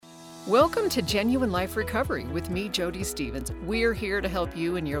Welcome to Genuine Life Recovery with me, Jody Stevens. We're here to help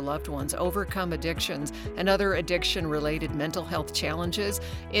you and your loved ones overcome addictions and other addiction-related mental health challenges.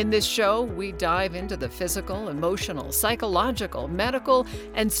 In this show, we dive into the physical, emotional, psychological, medical,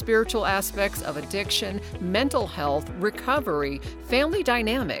 and spiritual aspects of addiction, mental health, recovery, family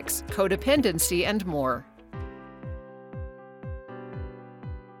dynamics, codependency, and more.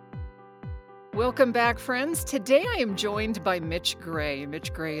 Welcome back, friends. Today I am joined by Mitch Gray.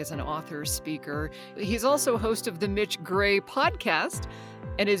 Mitch Gray is an author, speaker. He's also host of the Mitch Gray podcast,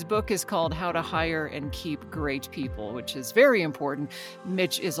 and his book is called How to Hire and Keep Great People, which is very important.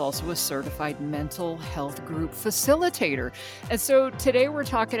 Mitch is also a certified mental health group facilitator. And so today we're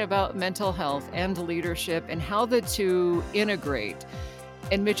talking about mental health and leadership and how the two integrate.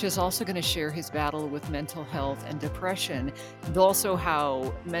 And Mitch is also going to share his battle with mental health and depression, and also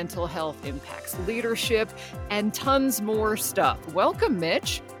how mental health impacts leadership and tons more stuff. Welcome,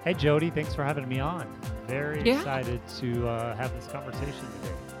 Mitch. Hey, Jody. Thanks for having me on. Very excited to have this conversation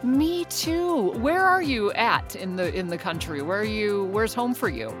today. Me too. Where are you at in the country? Where's home for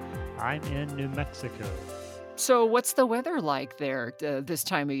you? I'm in New Mexico. So what's the weather like there this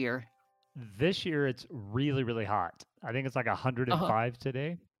time of year? This year, it's really, really hot. I think it's like 105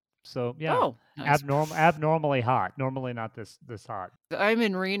 today. So yeah, nice. abnormally hot. Normally not this hot. I'm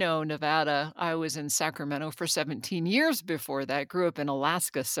in Reno, Nevada. I was in Sacramento for 17 years before that. Grew up in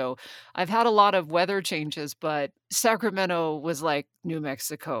Alaska, so I've had a lot of weather changes, but Sacramento was like New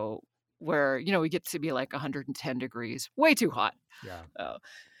Mexico, where, we get to be like 110 degrees. Way too hot. Yeah.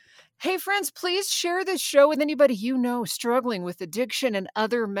 Hey, friends, please share this show with anybody you know struggling with addiction and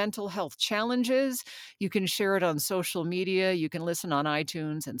other mental health challenges. You can share it on social media. You can listen on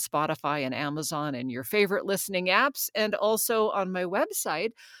iTunes and Spotify and Amazon and your favorite listening apps, and also on my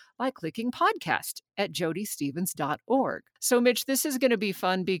website by clicking podcast at jodystevens.org. So, Mitch, this is going to be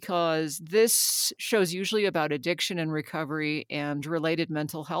fun because this show's usually about addiction and recovery and related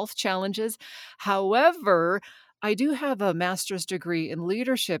mental health challenges. However, I do have a master's degree in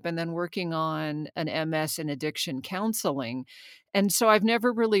leadership and then working on an MS in addiction counseling. And so I've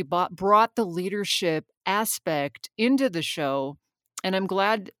never really brought the leadership aspect into the show. And I'm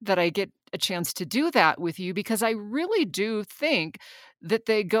glad that I get a chance to do that with you because I really do think that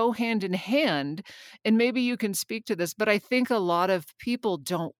they go hand in hand. And maybe you can speak to this, but I think a lot of people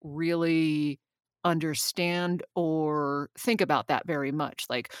don't really understand or think about that very much.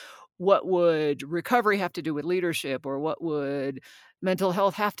 Like, what would recovery have to do with leadership, or what would mental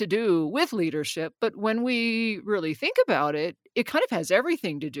health have to do with leadership? But when we really think about it, it kind of has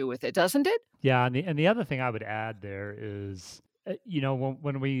everything to do with it, doesn't it? Yeah, and the other thing I would add there is,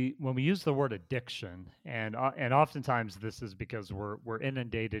 when we use the word addiction, and oftentimes this is because we're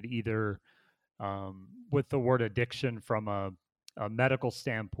inundated either with the word addiction from a medical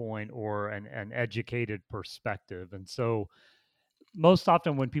standpoint or an educated perspective, and so most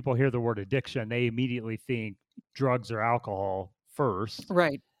often when people hear the word addiction, they immediately think drugs or alcohol first.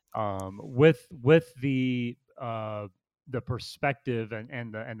 Right. With the perspective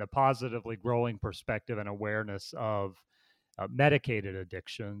and the positively growing perspective and awareness of medicated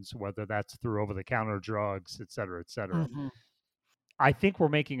addictions, whether that's through over-the-counter drugs, et cetera, et cetera. Mm-hmm. I think we're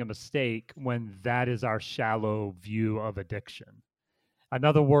making a mistake when that is our shallow view of addiction. In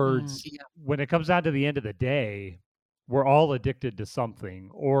other words, when it comes down to the end of the day, we're all addicted to something,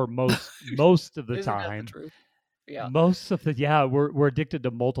 or most of the Isn't that time. the truth? Yeah. We're addicted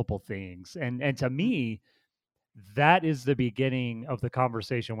to multiple things. And to me, that is the beginning of the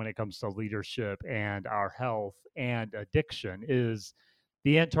conversation when it comes to leadership and our health and addiction, is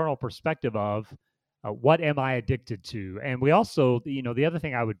the internal perspective of what am I addicted to? And we also, the other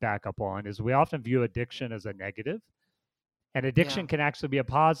thing I would back up on is we often view addiction as a negative. And addiction can actually be a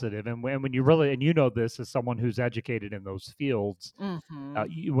positive. And when you really, and you know this as someone who's educated in those fields,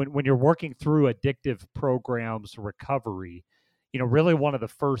 when you're working through addictive programs, recovery, really one of the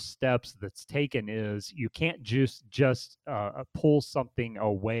first steps that's taken is you can't just pull something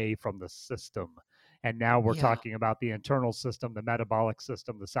away from the system. And now we're talking about the internal system, the metabolic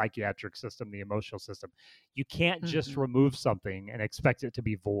system, the psychiatric system, the emotional system. You can't just remove something and expect it to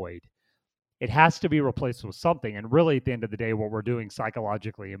be void. It has to be replaced with something. And really, at the end of the day, what we're doing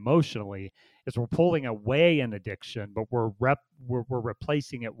psychologically, emotionally, is we're pulling away an addiction, but we're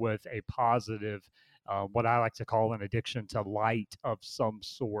replacing it with a positive, what I like to call an addiction to light of some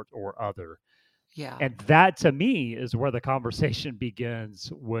sort or other. Yeah. And that, to me, is where the conversation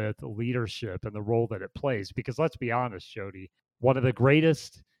begins with leadership and the role that it plays. Because let's be honest, Jody, one of the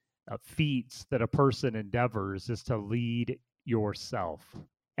greatest feats that a person endeavors is to lead yourself.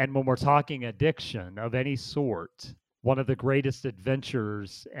 And when we're talking addiction of any sort, one of the greatest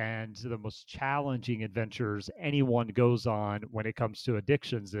adventures and the most challenging adventures anyone goes on when it comes to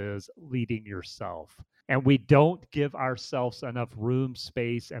addictions is leading yourself. And we don't give ourselves enough room,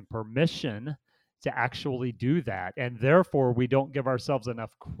 space, and permission to actually do that. And therefore, we don't give ourselves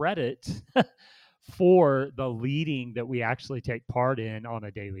enough credit for the leading that we actually take part in on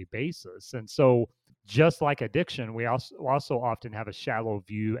a daily basis. And so, just like addiction, we also often have a shallow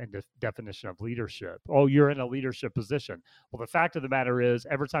view and definition of leadership. Oh, you're in a leadership position. Well, the fact of the matter is,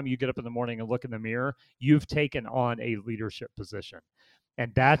 every time you get up in the morning and look in the mirror, you've taken on a leadership position.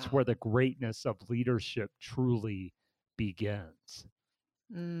 And that's Yeah. where the greatness of leadership truly begins.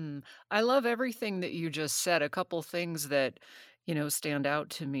 Mm. I love everything that you just said. A couple things that, stand out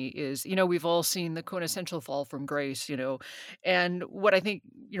to me is, we've all seen the quintessential fall from grace, and what I think,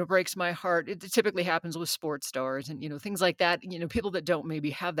 breaks my heart, it typically happens with sports stars and, things like that, people that don't maybe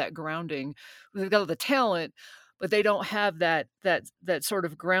have that grounding. They've got the talent, but they don't have that sort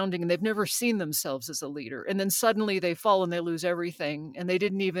of grounding, and they've never seen themselves as a leader. And then suddenly they fall and they lose everything, and they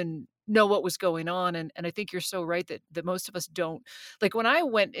didn't even know what was going on. And I think you're so right that most of us don't. Like, when I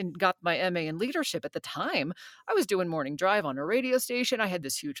went and got my MA in leadership at the time, I was doing morning drive on a radio station. I had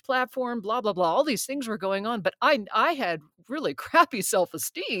this huge platform, blah, blah, blah. All these things were going on, but I had really crappy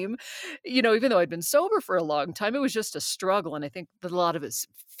self-esteem. Even though I'd been sober for a long time, it was just a struggle. And I think that a lot of us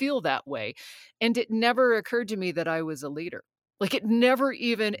feel that way. And it never occurred to me that I was a leader. Like, it never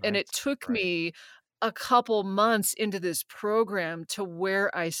even, and Right. it took Right. me a couple months into this program to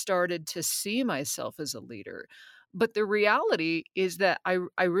where I started to see myself as a leader. But the reality is that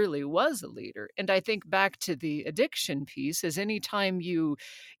I really was a leader. And I think back to the addiction piece is anytime you,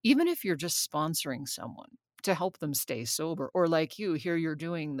 even if you're just sponsoring someone to help them stay sober, or like you, here you're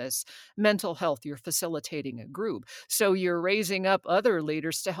doing this mental health, you're facilitating a group. So you're raising up other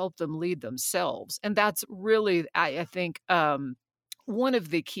leaders to help them lead themselves. And that's really, I think, one of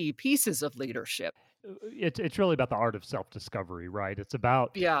the key pieces of leadership. It's really about the art of self-discovery, right?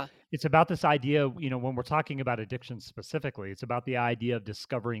 Yeah. It's about this idea, when we're talking about addiction specifically, it's about the idea of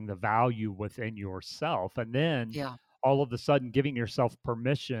discovering the value within yourself, and then Yeah. all of a sudden giving yourself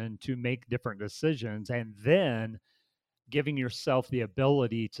permission to make different decisions, and then giving yourself the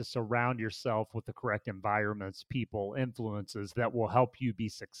ability to surround yourself with the correct environments, people, influences that will help you be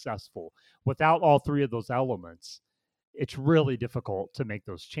successful. Without all three of those elements, it's really difficult to make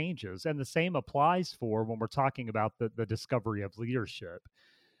those changes. And the same applies for when we're talking about the discovery of leadership.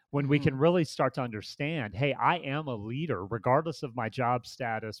 When we can Mhm. really start to understand, hey, I am a leader, regardless of my job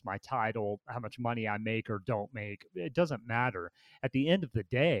status, my title, how much money I make or don't make, it doesn't matter. At the end of the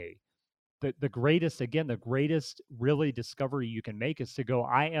day, the greatest really discovery you can make is to go,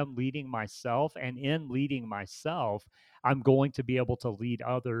 I am leading myself, and in leading myself, I'm going to be able to lead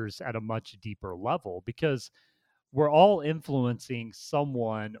others at a much deeper level, because we're all influencing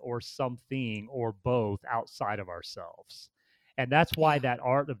someone or something or both outside of ourselves. And that's why Yeah. that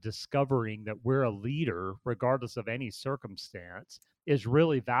art of discovering that we're a leader, regardless of any circumstance, is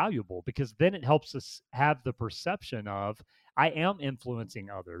really valuable, because then it helps us have the perception of, I am influencing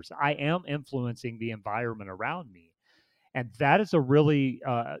others, I am influencing the environment around me. And that is a really,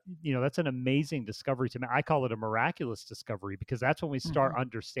 that's an amazing discovery to me. I call it a miraculous discovery, because that's when we start Mhm.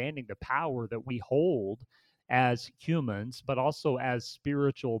 understanding the power that we hold as humans, but also as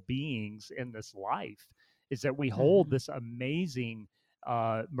spiritual beings in this life, is that we hold Mhm. this amazing,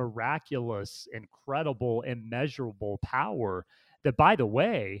 miraculous, incredible, immeasurable power that, by the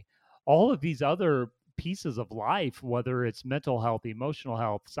way, all of these other pieces of life, whether it's mental health, emotional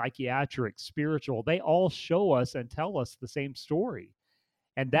health, psychiatric, spiritual, they all show us and tell us the same story.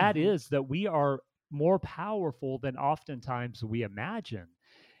 And that Mhm. is that we are more powerful than oftentimes we imagine.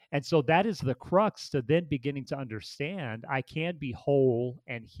 And so that is the crux to then beginning to understand, I can be whole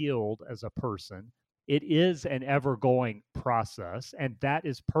and healed as a person. It is an ever going process, and that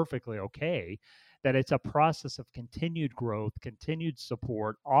is perfectly okay. That it's a process of continued growth, continued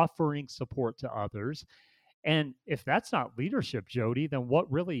support, offering support to others. And if that's not leadership, Jody, then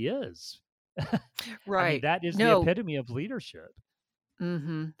what really is? I mean, Right. that is the No. epitome of leadership.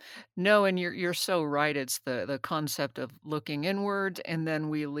 Mhm. No, and you're so right. It's the concept of looking inward, and then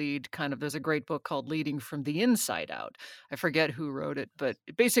we lead kind of, there's a great book called Leading from the Inside Out. I forget who wrote it, but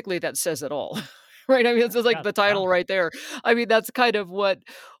basically that says it all. Right? I mean, it's just like Yeah, the yeah, title right there. I mean, that's kind of what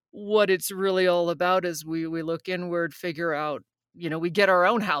it's really all about is we look inward, figure out, we get our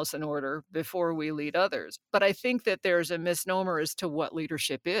own house in order before we lead others. But I think that there's a misnomer as to what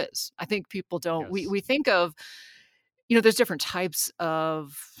leadership is. I think people don't, yes. we think of, there's different types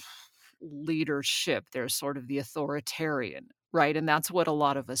of leadership. There's sort of the authoritarian. right? And that's what a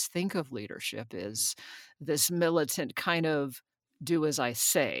lot of us think of leadership Mm. is this militant kind of do as I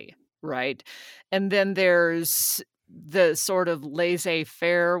say, right? And then there's the sort of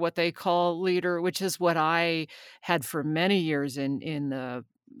laissez-faire, what they call leader, which is what I had for many years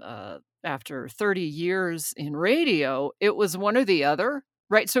uh, after 30 years in radio, it was one or the other,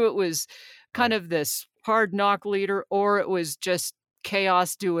 right? So it was kind Right. of this hard knock leader, or it was just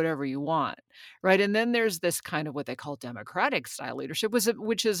chaos, do whatever you want, right? And then there's this kind of what they call democratic style leadership,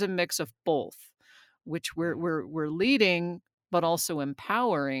 which is a mix of both, which we're Mm. we're we're leading but also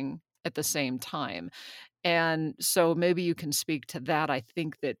empowering at the same time. And so maybe you can speak to that. I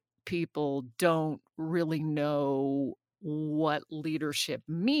think that people don't really know what leadership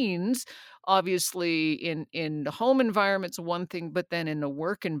means. Obviously, in the home environment's one thing, but then in the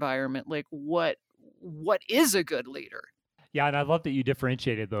work environment, like what is a good leader? Yeah, and I love that you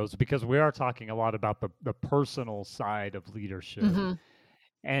differentiated those because we are talking a lot about the personal side of leadership. Mhm.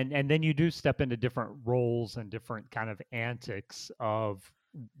 And then you do step into different roles and different kind of antics of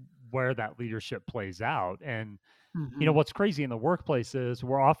where that leadership plays out. And Mhm. what's crazy in the workplace is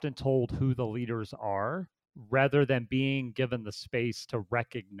we're often told who the leaders are rather than being given the space to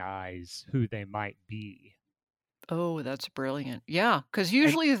recognize who they might be. Oh, that's brilliant. Yeah, because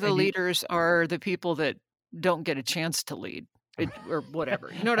And usually the and you leaders are the people that don't get a chance to lead it or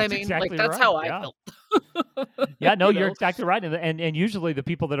whatever. You know what I That's mean? Like, exactly that's right. how I Yeah. felt. Yeah, no, You you're know? exactly right, and usually the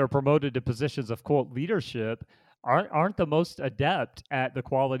people that are promoted to positions of quote leadership aren't the most adept at the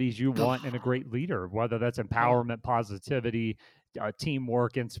qualities you want in a great leader, whether that's Oh, empowerment, positivity,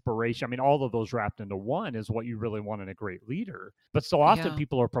 teamwork, inspiration. I mean, all of those wrapped into one is what you really want in a great leader. But so often yeah.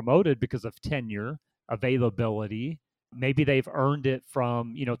 people are promoted because of tenure, availability. Maybe they've earned it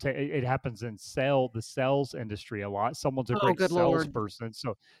from, it happens in the sales industry a lot. Someone's a Oh, great good lord. salesperson,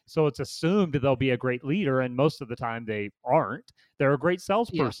 so it's assumed they'll be a great leader, and most of the time they aren't. They're a great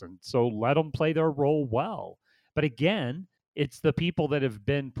Yeah, salesperson, so let them play their role well. But again, it's the people that have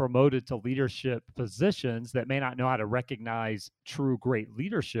been promoted to leadership positions that may not know how to recognize true great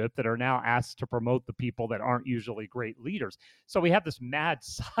leadership that are now asked to promote the people that aren't usually great leaders. So we have this mad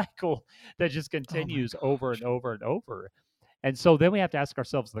cycle that just oh my continues over and gosh. over and over. And so then we have to ask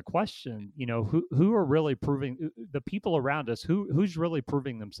ourselves the question, who are really proving the people around us, who's really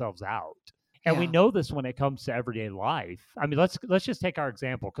proving themselves out? And we Yeah, know this when it comes to everyday life. I mean, let's just take our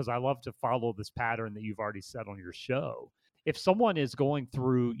example because I love to follow this pattern that you've already set on your show. If someone is going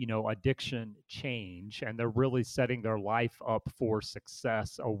through, addiction change and they're really setting their life up for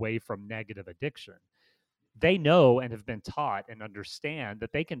success away from negative addiction, they know and have been taught and understand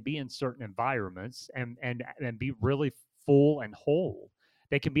that they can be in certain environments and be really full and whole.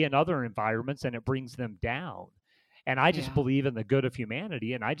 They can be in other environments and it brings them down. And I just yeah, believe in the good of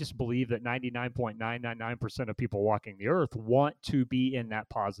humanity. And I just believe that 99.999% of people walking the earth want to be in that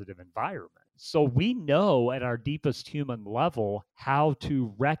positive environment. So we know at our deepest human level how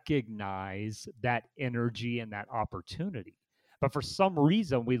to recognize that energy and that opportunity. But for some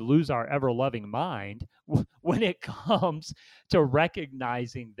reason, we lose our ever loving mind when it comes to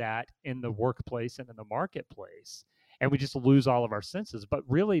recognizing that in the workplace and in the marketplace. And we just lose all of our senses. But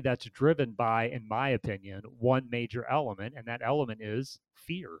really, that's driven by, in my opinion, one major element, and that element is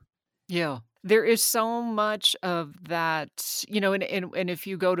fear. yeah. There is so much of that, and if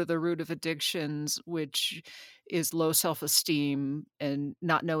you go to the root of addictions, which is low self-esteem and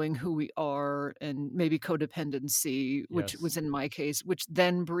not knowing who we are and maybe codependency, which Yes. was in my case, which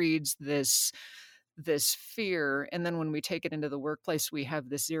then breeds this fear. And then when we take it into the workplace, we have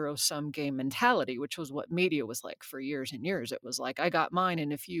this zero sum game mentality, which was what media was like for years and years. It was like, I got mine,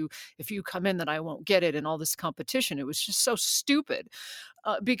 and if you come in, then I won't get it, and all this competition. It was just so stupid,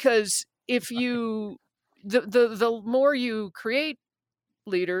 because if you the more you create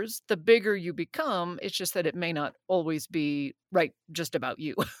leaders, the bigger you become. It's just that it may not always be right just about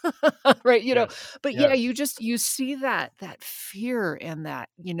you. Right, Yes. but yeah, Yes. you see that fear and that,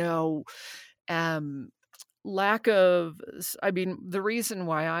 um lack of I mean, the reason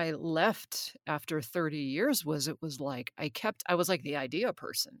why I left after 30 years was it was like I was like the idea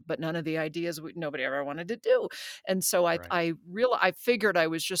person, but none of the ideas nobody ever wanted to do. And so Right. I figured I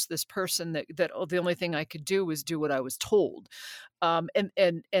was just this person that the only thing I could do was do what I was told.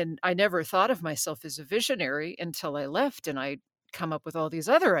 And I never thought of myself as a visionary until I left and I come up with all these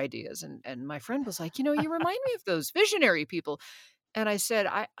other ideas. And my friend was like, you remind me of those visionary people. And I said,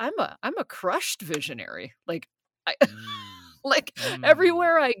 I'm a crushed visionary. Like I Mm. like Mm.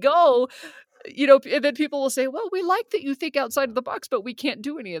 everywhere I go, and then people will say, "Well, we like that you think outside of the box, but we can't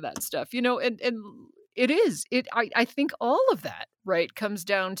do any of that stuff," and it is. I think all of that right? Comes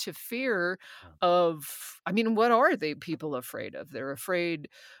down to fear Yeah. of, I mean, what are they people afraid of? They're afraid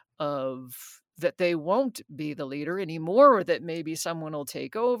of that they won't be the leader anymore, or that maybe someone will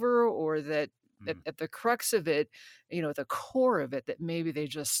take over, or that Mm. at the crux of it, the core of it, that maybe they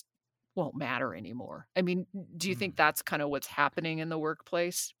just won't matter anymore. I mean, do you think Mm. that's kind of what's happening in the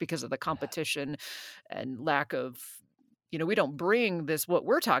workplace because of the competition and lack of, we don't bring this, what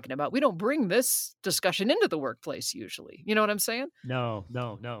we're talking about, we don't bring this discussion into the workplace usually. You know what I'm saying? No,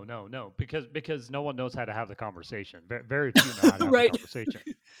 no, no, no, no, because no one knows how to have the conversation. Very few know how to have the Right. conversation.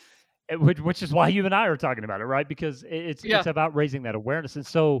 Which is why you and I are talking about it, right? Because it's Yeah. about raising that awareness. And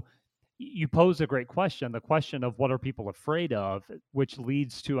so you pose a great question, the question of what are people afraid of, which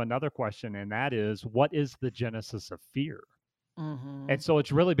leads to another question, and that is what is the genesis of fear? And Mhm. so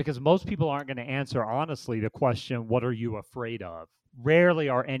it's really because most people aren't going to answer honestly the question, what are you afraid of? Rarely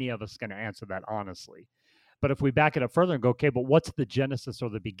are any of us going to answer that honestly. But if we back it up further and go, okay, but what's the genesis or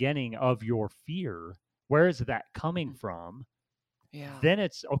the beginning of your fear? Where is that coming Mhm. from? Yeah. Then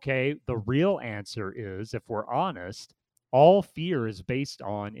it's okay. The real answer is, if we're honest, all fear is based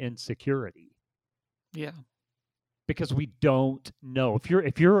on insecurity Yeah. because we don't know. If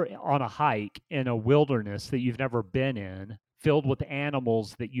you're on a hike in a wilderness that you've never been in, filled with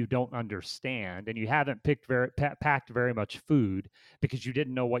animals that you don't understand, and you haven't packed very much food because you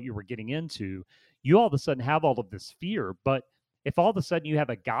didn't know what you were getting into, you all of a sudden have all of this fear. But if all of a sudden you have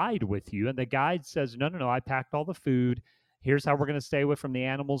a guide with you and the guide says, no, no, no, I packed all the food. Here's how we're going to stay away from the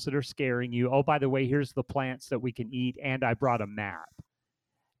animals that are scaring you. Oh, by the way, here's the plants that we can eat, and I brought a map.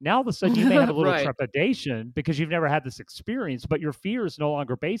 Now, all of a sudden, you may have a little Right. trepidation because you've never had this experience, but your fear is no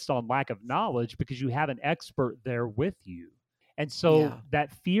longer based on lack of knowledge because you have an expert there with you. And so Yeah.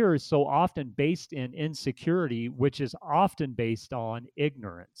 that fear is so often based in insecurity, which is often based on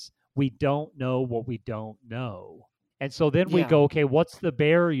ignorance. We don't know what we don't know. And so then we Yeah. go, okay, what's the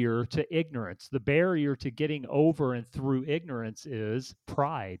barrier to ignorance? The barrier to getting over and through ignorance is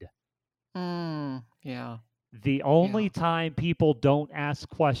pride. Yeah. The Yeah. only time people don't ask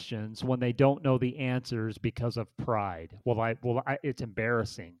questions when they don't know the answers because of pride. It's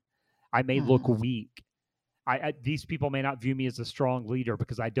embarrassing. I may look Mhm. weak. These people may not view me as a strong leader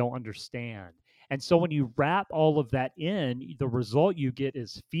because I don't understand. And so when you wrap all of that in, the result you get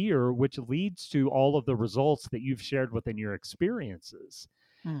is fear, which leads to all of the results that you've shared within your experiences.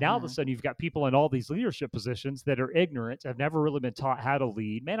 Now all of a Mhm. sudden you've got people in all these leadership positions that are ignorant, have never really been taught how to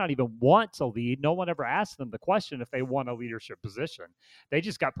lead, may not even want to lead. No one ever asked them the question if they want a leadership position. They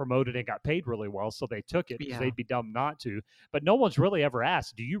just got promoted and got paid really well, so they took it because Yeah. they'd be dumb not to. But no one's really ever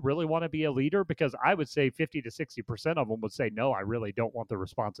asked, do you really want to be a leader? Because I would say 50 to 60% of them would say, no, I really don't want the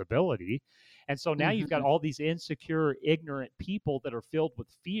responsibility. And so now you've got Mhm. all these insecure, ignorant people that are filled with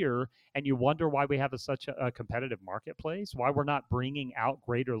fear, and you wonder why we have such a competitive marketplace, why we're not bringing out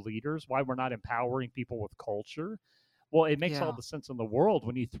greater leaders, why we're not empowering people with culture. Well, it makes all Yeah. the sense in the world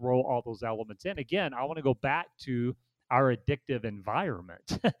when you throw all those elements in. Again, I want to go back to our addictive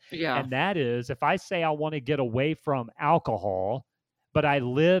environment. Yeah. And that is, if I say I want to get away from alcohol, but I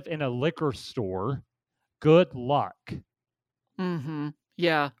live in a liquor store, good luck. Mhm.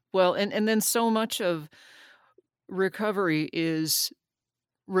 Yeah. Well, and then so much of recovery is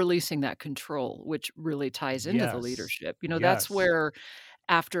releasing that control, which really ties into the Yes. leadership. That's Yes. where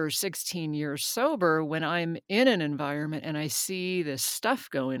after 16 years sober, when I'm in an environment and I see this stuff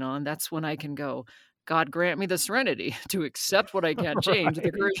going on, that's when I can go, God grant me the serenity to accept what I can't change,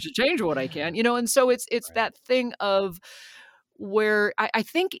 the Right. courage to change what I can, and so it's Right. that thing of where I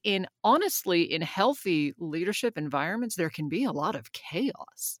think in honestly, in healthy leadership environments, there can be a lot of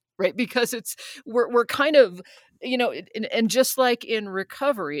chaos, right? Because we're kind of, and just like in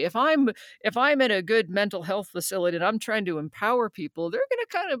recovery, if I'm in a good mental health facility and I'm trying to empower people, they're gonna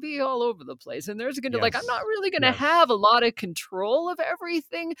kind of be all over the place. And there's gonna like I'm not Yes. really gonna Yes. have a lot of control of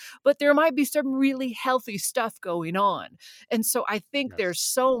everything, but there might be some really healthy stuff going on. And so I think there's Yes.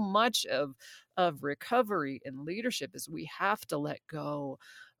 so much of recovery and leadership is we have to let go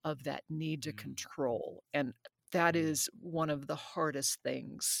of that need to Mm, control, and that mm. is one of the hardest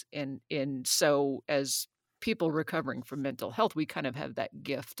things. And so as people recovering from mental health, we kind of have that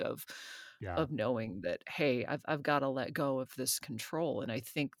gift Yeah. of knowing that, hey, I've got to let go of this control. And I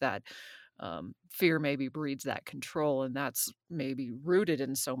think that fear maybe breeds that control, and that's maybe rooted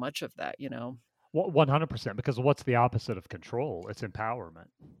in so much of that. 100%, because what's the opposite of control? It's empowerment.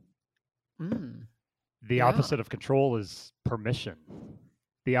 Mm, The yeah. opposite of control is permission.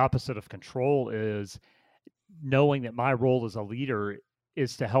 The opposite of control is knowing that my role as a leader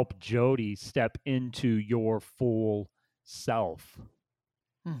is to help Jody step into your full self.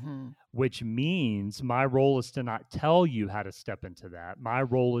 Mhm. which means my role is to not tell you how to step into that. My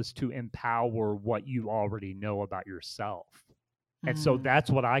role is to empower what you already know about yourself. And so Mm. that's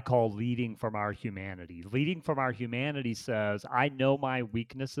what I call leading from our humanity. Leading from our humanity says, I know my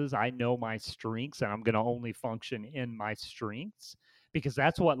weaknesses, I know my strengths, and I'm going to only function in my strengths because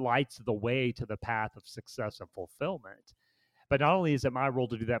that's what lights the way to the path of success and fulfillment. But not only is it my role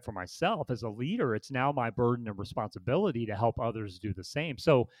to do that for myself as a leader, it's now my burden and responsibility to help others do the same.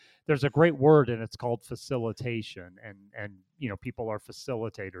 So there's a great word and it's called facilitation. And people are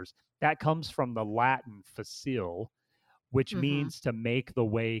facilitators. That comes from the Latin facile, which Mhm. means to make the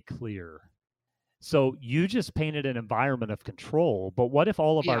way clear. So you just painted an environment of control, but what if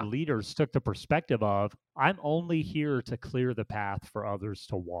all of our Yeah. leaders took the perspective of, I'm only here to clear the path for others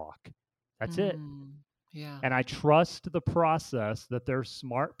to walk. That's it. Mm. Yeah. And I trust the process that they're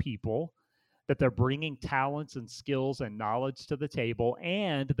smart people, that they're bringing talents and skills and knowledge to the table,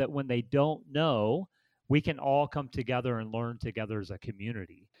 and that when they don't know, we can all come together and learn together as a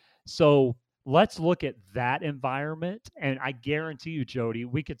community. So let's look at that environment. And I guarantee you, Jody,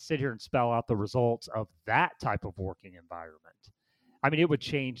 we could sit here and spell out the results of that type of working environment. I mean, it would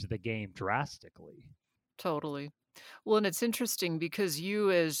change the game drastically. Totally. Well, and it's interesting because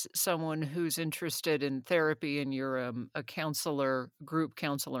you, as someone who's interested in therapy and you're a counselor, group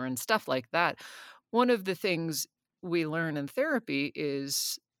counselor, and stuff like that, one of the things we learn in therapy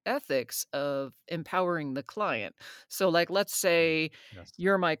is ethics of empowering the client. So, like, let's Mm, say yes.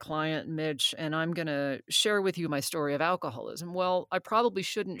 you're my client, Mitch, and I'm going to share with you my story of alcoholism. Well, I probably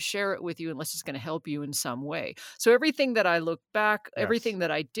shouldn't share it with you unless it's going to help you in some way. So, everything that I look back, Yes. everything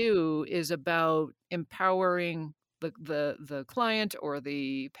that I do is about empowering the client or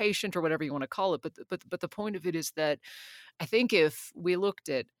the patient or whatever you want to call it. But the point of it is that I think if we looked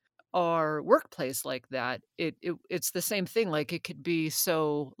at our workplace like that, it's the same thing. Like it could be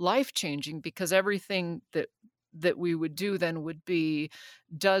so life changing because everything that we would do then would be,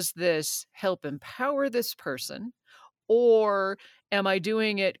 does this help empower this person? Or am I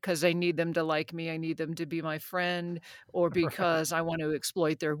doing it because I need them to like me, I need them to be my friend, or Right. because I want to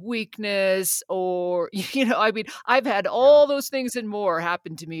exploit their weakness, or, I mean, I've had Yeah. all those things and more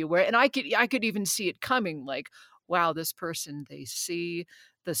happen to me where and I could even see it coming, like, wow, this person, they see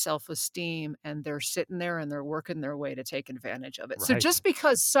the self-esteem and they're sitting there and they're working their way to take advantage of it. So Right. just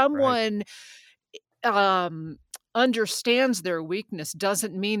because Right. someone, um, understands their weakness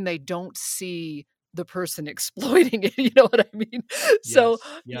doesn't mean they don't see the person exploiting it, you know what I mean? So,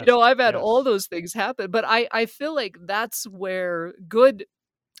 Yes. Yes. I've had all Yes. those things happen, but I feel like that's where good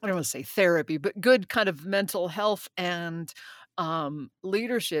I don't wanna say therapy, but good kind of mental health and,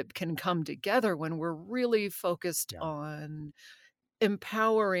 leadership can come together when we're really focused Yeah. on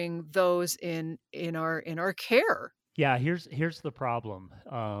empowering those in our care. Yeah, here's the problem,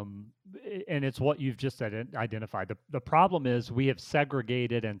 and it's what you've just identified. The problem is we have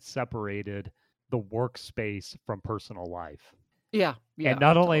segregated and separated the workspace from personal life. Yeah, And yeah,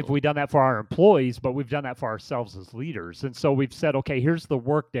 not only have totally. we done that for our employees, but we've done that for ourselves as leaders. And so we've said, okay, here's the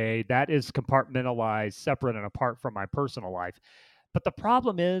workday that is compartmentalized, separate and apart from my personal life. But the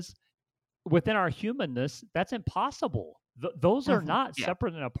problem is within our humanness, that's impossible. Those are Mhm, not yeah.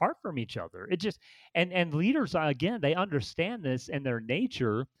 separate and apart from each other. It just and leaders again, they understand this in their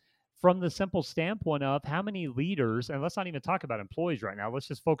nature from the simple standpoint of how many leaders, and let's not even talk about employees right now. Let's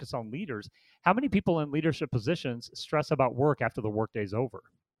just focus on leaders. How many people in leadership positions stress about work after the workday's over?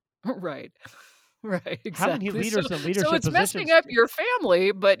 Right. Right, How many exactly. So leaders in so leadership it's messing positions? up your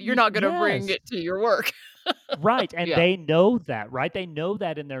family, but you're not gonna bring Yes. it to your work. Right, and Yeah. they know that, right? They know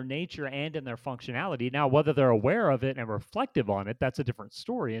that in their nature and in their functionality. Now, whether they're aware of it and reflective on it, that's a different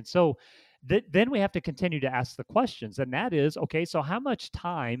story. And so then we have to continue to ask the questions. And that is, okay, so how much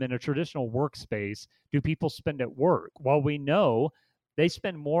time in a traditional workspace do people spend at work? Well, we know they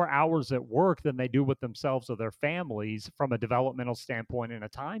spend more hours at work than they do with themselves or their families from a developmental standpoint and a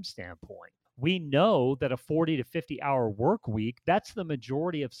time standpoint. We know that a 40 to 50-hour work week, that's the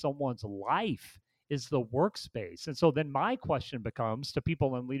majority of someone's life is the workspace. And so then my question becomes to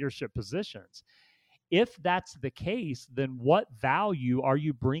people in leadership positions, if that's the case, then what value are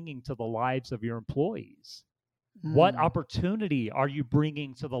you bringing to the lives of your employees? What Mm. opportunity are you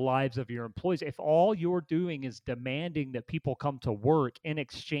bringing to the lives of your employees? If all you're doing is demanding that people come to work in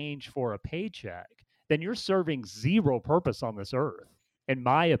exchange for a paycheck, then you're serving zero purpose on this earth, in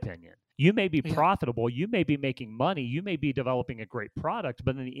my opinion. You may be Yeah. profitable, you may be making money, you may be developing a great product,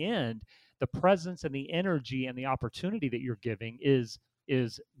 but in the end, the presence and the energy and the opportunity that you're giving is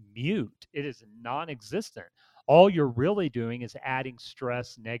mute. It is non-existent. All you're really doing is adding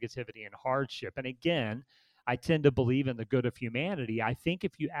stress, negativity, and hardship. And again, I tend to believe in the good of humanity. I think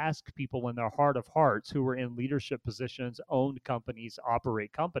if you ask people in their heart of hearts who are in leadership positions, own companies,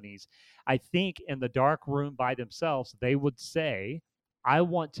 operate companies, I think in the dark room by themselves, they would say, I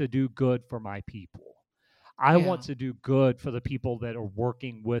want to do good for my people. I want Yeah. to do good for the people that are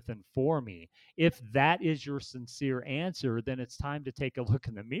working with and for me. If that is your sincere answer, then it's time to take a look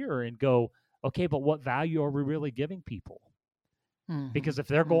in the mirror and go, okay, but what value are we really giving people? Because Mhm. if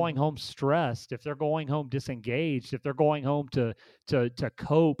they're going Mhm. home stressed, if they're going home disengaged, if they're going home to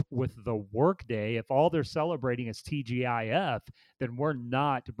cope with the workday, if all they're celebrating is TGIF, then we're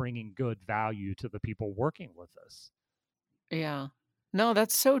not bringing good value to the people working with us. Yeah. No,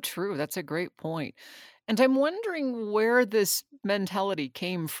 that's so true. That's a great point. And I'm wondering where this mentality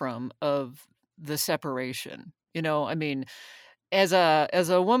came from of the separation. I mean, as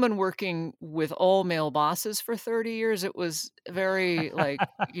a woman working with all male bosses for 30 years, it was very, like,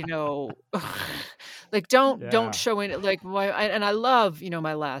 like, don't Yeah. show any like, why and I love,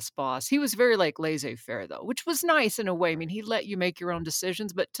 my last boss. He was very, like, laissez-faire, though, which was nice in a way. I mean, Right. he let you make your own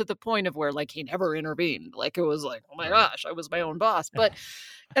decisions, but to the point of where, like, he never intervened. Like, it was like, "Oh my Right. gosh, I was my own boss." But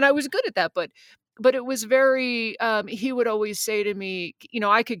and I was good at that, but it was very, he would always say to me,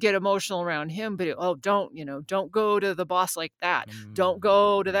 I could get emotional around him, but, "Oh, don't go to the boss like that. Don't Mm,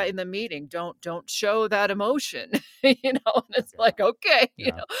 go to that yeah. in the meeting. Don't show that emotion." And it's Yeah. like, "Okay,"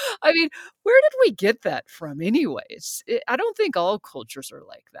 Yeah. I mean, where did we get that from anyways? I don't think all cultures are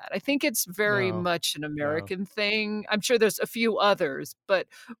like that. I think it's very No. much an No. American thing. I'm sure there's a few others, but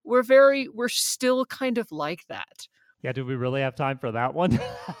we're still kind of like that. Yeah, do we really have time for that one?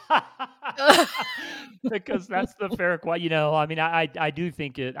 Because that's the fair question. I mean, I do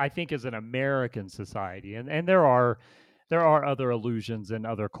think I think as an American society, and there are other illusions in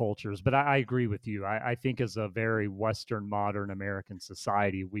other cultures, but I agree with you. I think as a very Western modern American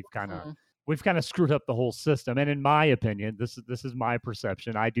society, Mhm. we've kind of screwed up the whole system. And in my opinion, this is my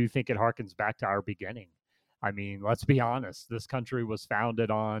perception. I do think it harkens back to our beginning. I mean, let's be honest. This country was founded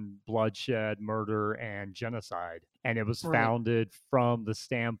on bloodshed, murder, and genocide. And it was Right. founded from the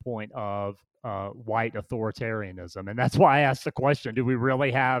standpoint of white authoritarianism. And that's why I asked the question, do we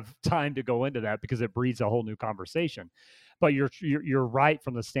really have time to go into that? Because it breeds a whole new conversation. But you're right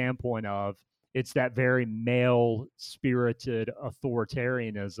from the standpoint of it's that very male spirited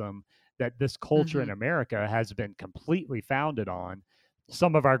authoritarianism that this culture in Mhm. America has been completely founded on.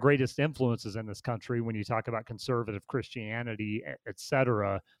 Some of our greatest influences in this country, when you talk about conservative Christianity, et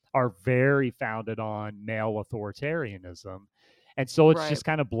cetera, are very founded on male authoritarianism. And so it's Right. just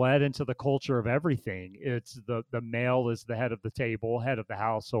kind of bled into the culture of everything. It's the male is the head of the table, head of the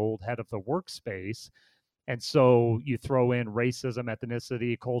household, head of the workspace. And so you throw in racism,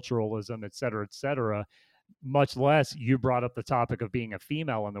 ethnicity, culturalism, et cetera, et cetera. Much less you brought up the topic of being a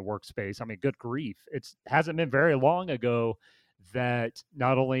female in the workspace. I mean, good grief. It hasn't been very long ago that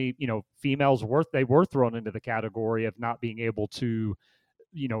not only, females they were thrown into the category of not being able to,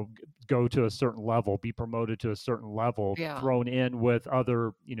 go to a certain level, be promoted to a certain level, Yeah. thrown in with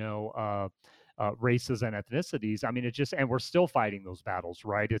other, races and ethnicities. I mean, and we're still fighting those battles,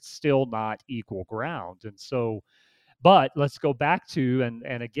 right? It's still not equal ground. And so, but let's go back to,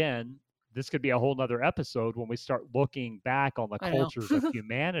 and again, this could be a whole nother episode when we start looking back on the I know. cultures of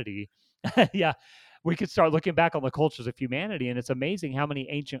humanity. Yeah, we could start looking back on the cultures of humanity, and it's amazing how many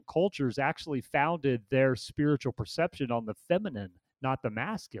ancient cultures actually founded their spiritual perception on the feminine, not the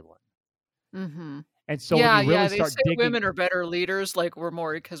masculine. Mhm. And so when Yeah, you yeah, really they start say digging, women are better leaders, like, we're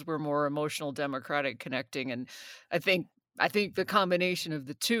more emotional, democratic, connecting, and I think I think the combination of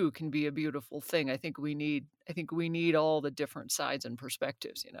the 2 can be a beautiful thing. I think we need all the different sides and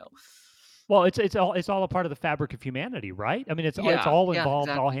perspectives. well, it's all a part of the fabric of humanity, right? I mean, it's Yeah, all yeah,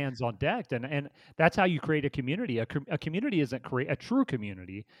 involved, all exactly. hands on deck, and that's how you create a community. A community isn't create a true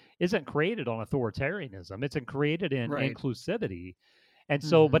community isn't created on authoritarianism. It's created in Right. inclusivity. And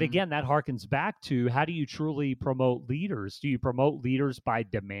so, but Mhm. again, that harkens back to how do you truly promote leaders? Do you promote leaders by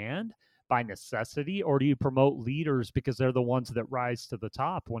demand, by necessity, or do you promote leaders because they're the ones that rise to the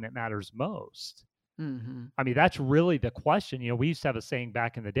top when it matters most? Mhm. I mean, that's really the question. We used to have a saying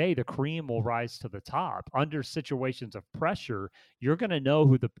back in the day, the cream will rise to the top. Under situations of pressure, you're going to know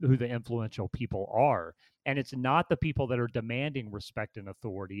who the influential people are. And it's not the people that are demanding respect and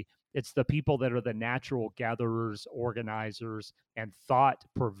authority. It's the people that are the natural gatherers, organizers, and thought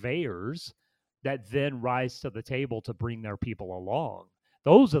purveyors that then rise to the table to bring their people along.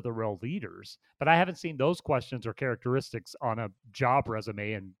 Those are the real leaders. But I haven't seen those questions or characteristics on a job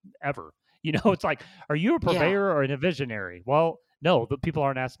resume in ever. It's like, are you a Yeah. purveyor or a visionary? Well, no, the people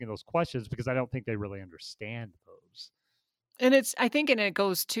aren't asking those questions because I don't think they really understand those. And it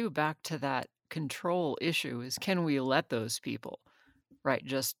goes too back to control issue is, can we let those people, right,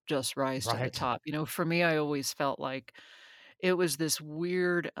 just rise to the Right. top? For me, I always felt like it was this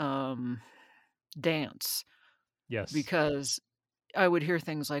weird, dance Yes. because I would hear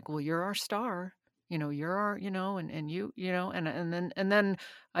things like, "Well, you're our star. You're our," and and then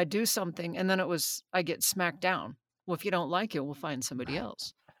I do something, and then I get smacked down. "Well, if you don't like it, we'll find somebody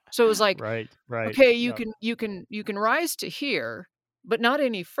else." So it was like, Right, right. "Okay, you Yep. can rise to here, but not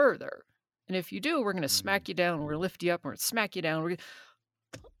any further. And if you do, we're gonna Mm. smack you down, we're gonna lift you up, we're gonna smack you down."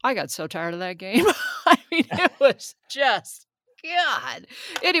 I got so tired of that game. I mean, it was just God.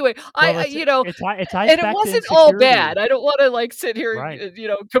 Anyway, Well, it ties and it back to wasn't all insecurity. bad. I don't wanna, like, sit here Right.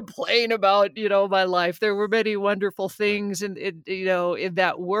 and, complain about, my life. There were many wonderful Right. things in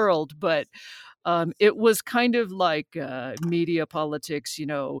that world, but, it was kind of like, media politics,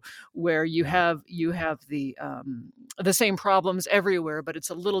 where Yeah. you have the same problems everywhere, but it's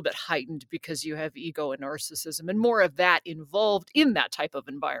a little bit heightened because you have ego and narcissism and more of that involved in that type of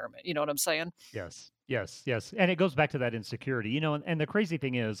environment, you know what I'm saying? Yes. Yes. Yes. And it goes back to that insecurity. And the crazy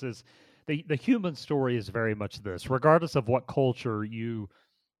thing is the human story is very much this, regardless of what culture you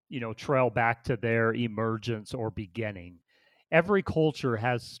trail back to their emergence or beginning. Every culture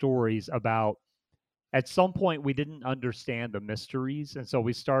has stories about at some point we didn't understand the mysteries, and so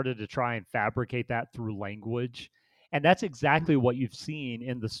we started to try and fabricate that through language. And that's exactly what you've seen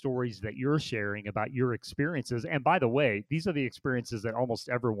in the stories that you're sharing about your experiences. And by the way, these are the experiences that almost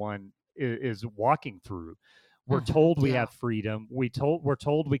everyone is walking through. We're Mhm, told we yeah, have freedom. We're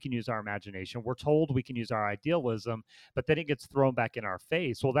told we can use our imagination. We're told we can use our idealism, but then it gets thrown back in our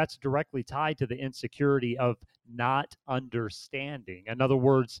face. Well, that's directly tied to the insecurity of not understanding. In other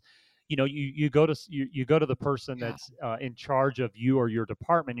words, you go to the person yeah, that's in charge of you or your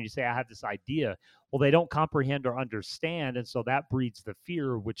department, and you say, I have this idea. Well, they don't comprehend or understand, and so that breeds the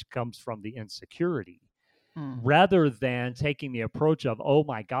fear, which comes from the insecurity, mm, rather than taking the approach of, oh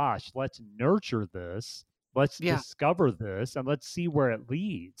my gosh, let's nurture this, let's yeah, discover this, and let's see where it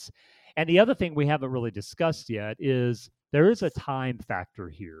leads. And the other thing we haven't really discussed yet is there is a time factor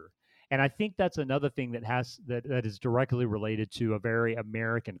here. And I think that's another thing that is directly related to a very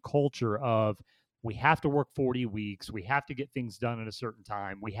American culture of we have to work 40 weeks, we have to get things done in a certain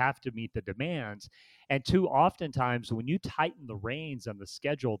time, we have to meet the demands. And too oftentimes, when you tighten the reins on the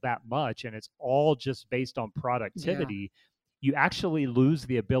schedule that much and it's all just based on yeah, productivity, you actually lose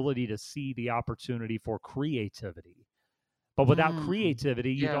the ability to see the opportunity for creativity. But without mm,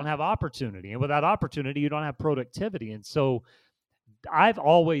 creativity, you yeah, don't have opportunity. And without opportunity, you don't have productivity. And so I've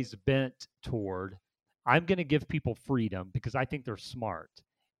always bent toward I'm going to give people freedom because I think they're smart.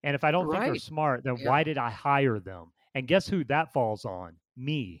 And if I don't think they're right, smart, then yeah, why did I hire them? And guess who that falls on?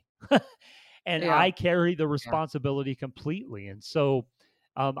 Me. And yeah, I carry the yeah, responsibility completely. And so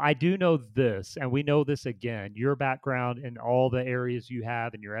I do know this, and we know this again your background and all the areas you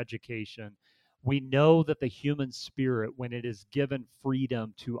have in your education. We know that the human spirit, when it is given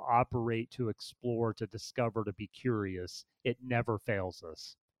freedom to operate, to explore, to discover, to be curious, it never fails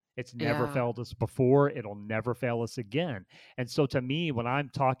us. It's never yeah. failed us before. It'll never fail us again. And so, to me, when I'm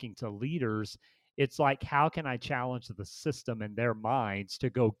talking to leaders, it's like, how can I challenge the system in their minds to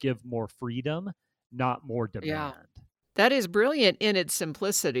go give more freedom, not more Yeah. demand? That is brilliant in its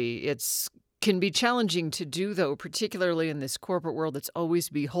simplicity. It's can be challenging to do though, particularly in this corporate world that's always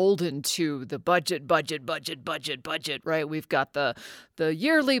beholden to the budget, budget, budget, budget, budget, right? We've got the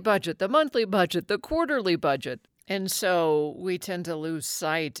yearly budget, the monthly budget, the quarterly budget. And so we tend to lose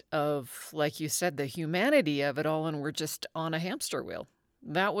sight of, like you said, the humanity of it all, and we're just on a hamster wheel.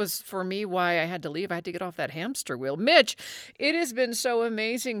 That was for me why I had to leave. I had to get off that hamster wheel. Mitch, it has been so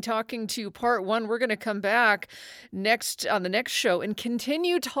amazing talking to you. Part one. We're going to come back next on the next show and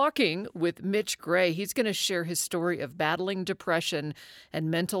continue talking with Mitch Gray. He's going to share his story of battling depression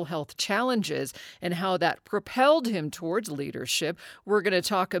and mental health challenges and how that propelled him towards leadership. We're going to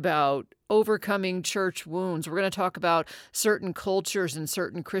talk about overcoming church wounds. We're going to talk about certain cultures and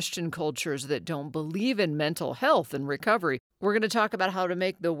certain Christian cultures that don't believe in mental health and recovery. We're going to talk about how to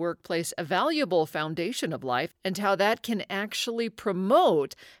make the workplace a valuable foundation of life and how that can actually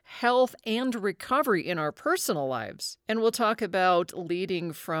promote health and recovery in our personal lives. And we'll talk about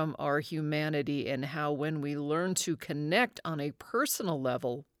leading from our humanity and how when we learn to connect on a personal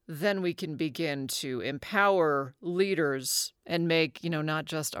level, then we can begin to empower leaders and make, not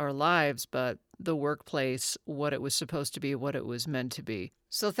just our lives, but the workplace what it was supposed to be, what it was meant to be.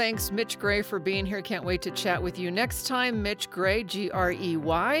 So thanks, Mitch Gray, for being here. Can't wait to chat with you next time. Mitch Gray,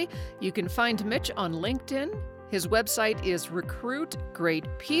 Grey. You can find Mitch on LinkedIn. His website is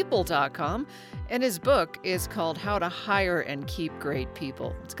recruitgreatpeople.com, and his book is called How to Hire and Keep Great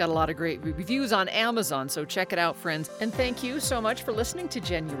People. It's got a lot of great reviews on Amazon, so check it out, friends. And thank you so much for listening to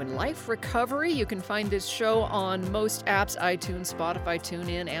Genuine Life Recovery. You can find this show on most apps, iTunes, Spotify,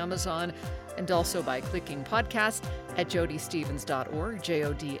 TuneIn, Amazon, and also by clicking podcast at jodiestevens.org,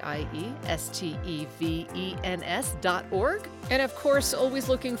 JODIESTEVENS.org. And of course, always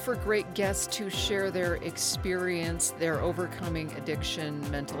looking for great guests to share their experience, their overcoming addiction,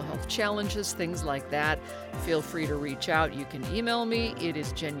 mental health challenges, things like that. Feel free to reach out. You can email me. It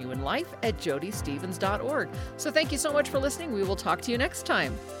is genuinelife@jodiestevens.org. So thank you so much for listening. We will talk to you next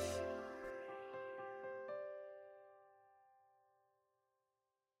time.